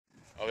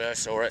Yeah,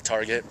 so we're at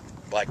Target,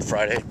 Black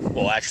Friday.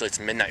 Well, actually, it's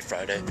Midnight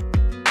Friday.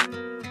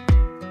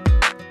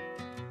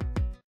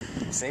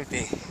 Same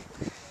thing.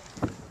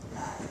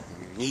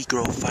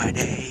 Negro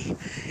Friday.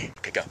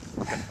 Okay, go.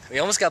 We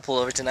almost got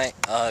pulled over tonight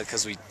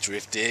because we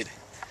drifted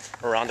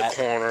Around the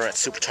corner at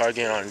Super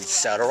Target on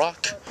Saddle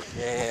Rock.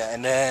 Yeah,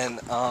 and then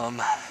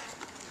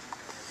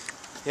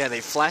yeah,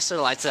 they flashed their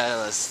lights at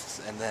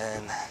us, and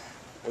then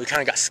We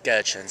kind of got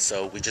sketched, and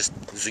so we just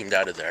zoomed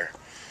out of there.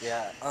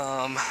 yeah,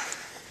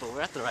 but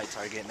we're at the right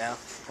Target now.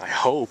 I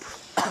hope.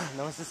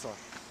 No, it's this one.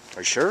 Are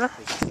you sure?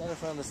 We can stand in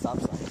front of the stop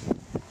sign.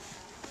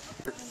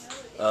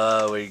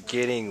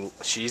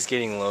 She's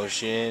getting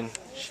lotion.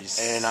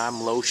 And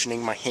I'm lotioning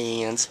my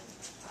hands.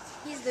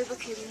 He's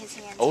lubricating his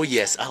hands. Oh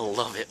yes, I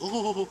love it.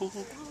 Ooh.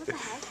 What the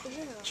heck?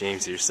 Ew.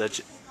 James,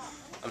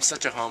 I'm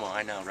such a homo,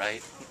 I know,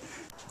 right?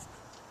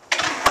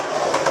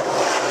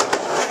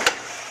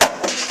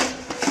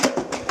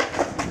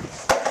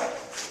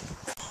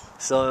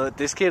 So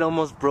this kid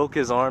almost broke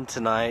his arm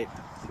tonight,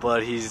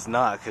 but he's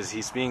not because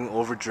he's being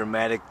over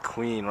dramatic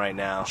queen right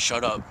now.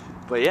 Shut up.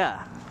 But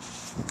yeah,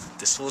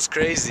 this fool's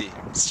crazy.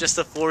 It's just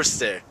a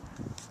Forester.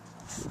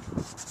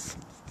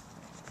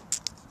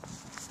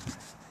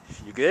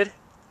 You good?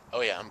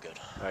 Oh yeah, I'm good.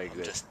 Alright,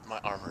 good. Just my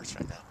arm hurts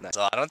right now.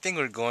 So I don't think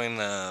we're going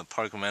to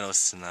Park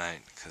Meadows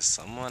tonight because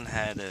someone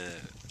had to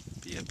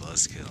be a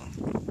buzzkill.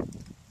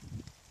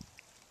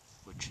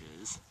 Which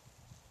is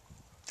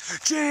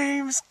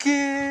James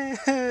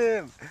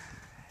Kim!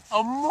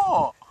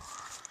 Amor.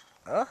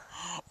 Huh?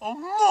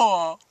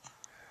 Amor.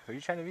 Who are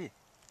you trying to be?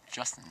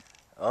 Justin.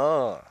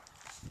 Oh.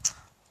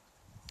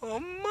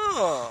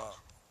 Amor.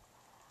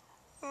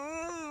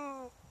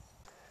 Oh.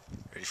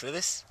 Ready for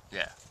this?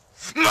 Yeah.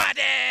 My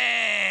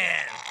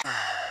dad!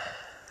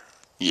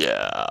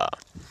 Yeah.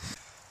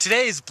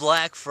 Today is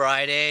Black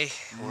Friday.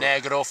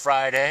 Negro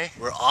Friday.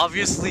 We're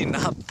obviously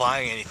not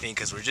buying anything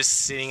because we're just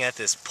sitting at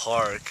this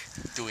park.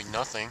 Doing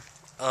nothing.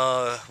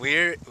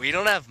 We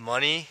don't have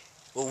money.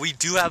 Well, we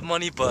do have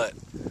money, but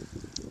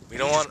we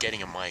don't Just want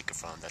getting a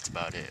microphone. That's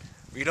about it.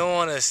 we don't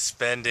want to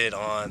spend it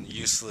on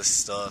useless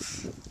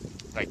stuff.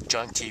 Like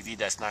junk TV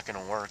that's not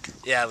gonna work.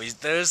 Yeah,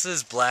 there's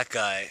this black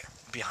guy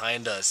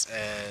behind us,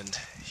 and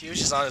he was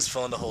just on his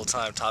phone the whole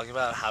time talking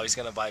about how he's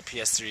gonna buy a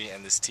PS3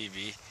 and this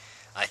TV.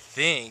 I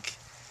think,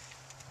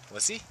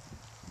 was he?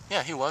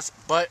 Yeah, he was.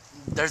 But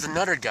there's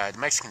another guy, the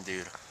Mexican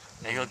dude,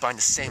 and he was buying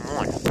the same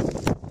one,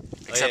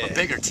 except yeah. a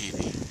bigger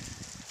TV.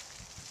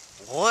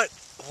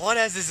 What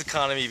has this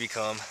economy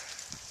become?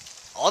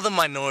 All the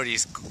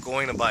minorities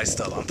going to buy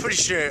stuff. I'm pretty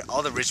sure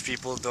all the rich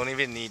people don't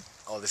even need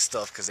all this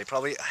stuff because they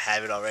probably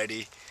have it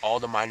already. All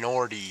the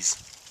minorities.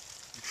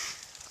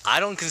 I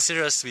don't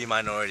consider us to be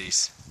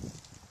minorities.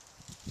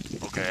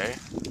 Okay,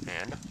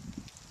 and?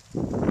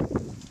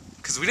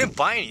 Because we didn't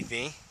buy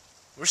anything.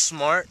 We're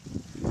smart.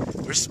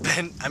 We're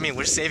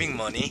saving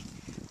money.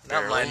 We're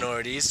not Barely.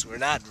 minorities. We're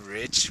not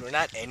rich. We're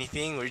not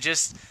anything. We're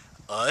just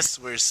us.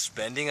 We're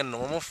spending a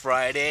normal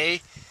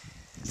Friday.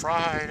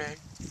 Friday.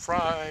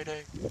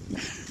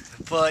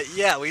 But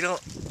yeah, we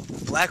don't...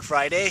 Black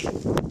Friday?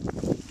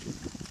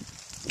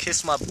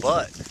 Kiss my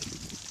butt.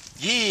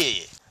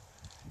 Yeah.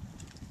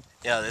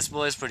 Yeah, this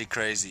boy's pretty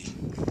crazy.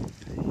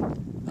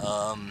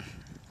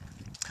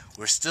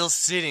 We're still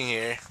sitting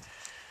here.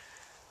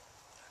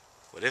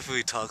 What if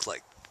we talk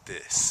like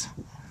this?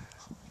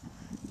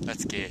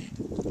 That's gay.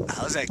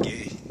 How's that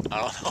gay? I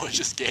don't know, it's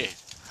just gay.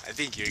 I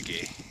think you're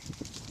gay.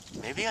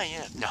 Maybe I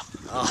am. No.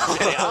 Oh.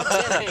 I'm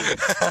kidding.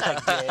 It's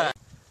not gay.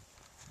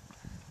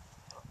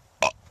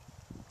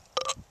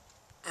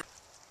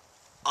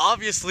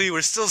 Obviously,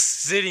 we're still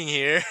sitting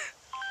here.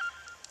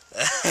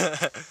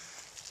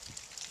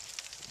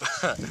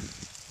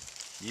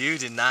 You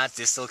did not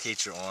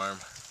dislocate your arm.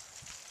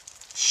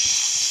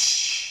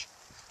 Shh.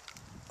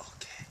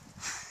 Okay.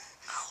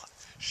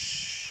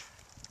 Shh.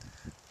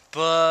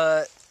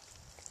 But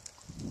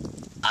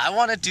I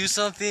want to do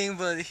something,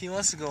 but he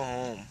wants to go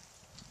home.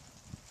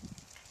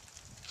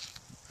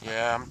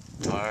 Yeah, I'm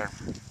tired.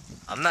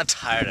 I'm not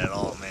tired at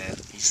all, man.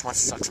 He just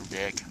wants to suck some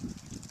dick.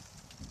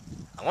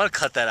 I want to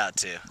cut that out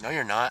too. No,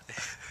 you're not.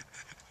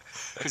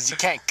 Because you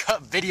can't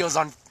cut videos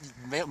on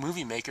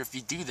Movie Maker. If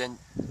you do, then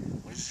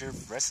where's your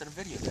rest of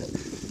the video then?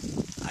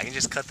 I can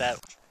just cut that.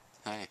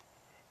 Hey,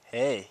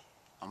 Hey.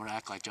 I'm gonna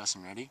act like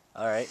Justin. Ready?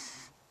 All right.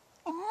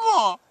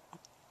 Mom,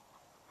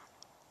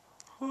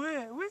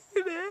 Where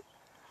that?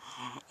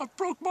 I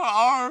broke my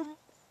arm.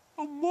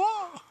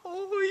 Mom.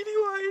 Oh,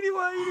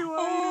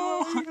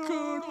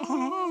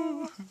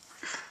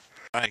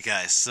 Alright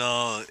guys,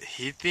 so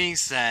he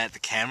thinks that the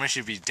camera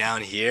should be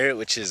down here,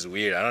 which is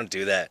weird. I don't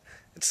do that.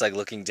 It's like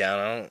looking down.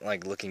 I don't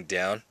like looking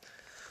down.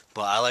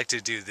 But I like to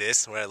do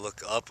this where I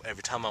look up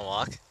every time I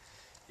walk.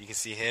 You can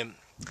see him.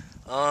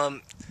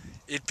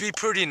 It'd be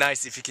pretty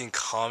nice if you can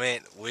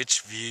comment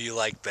which view you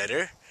like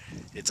better.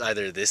 It's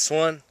either this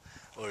one,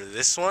 or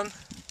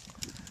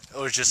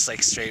just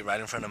like straight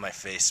right in front of my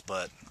face,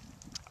 but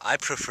I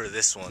prefer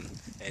this one,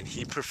 and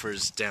he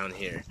prefers down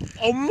here.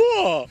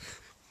 Mom.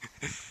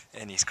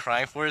 And he's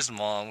crying for his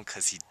mom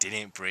because he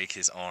didn't break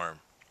his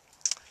arm.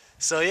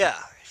 So yeah,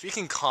 if you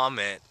can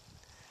comment,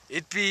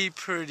 it'd be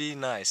pretty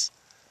nice.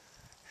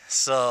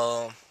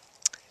 So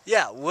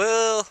yeah,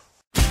 we'll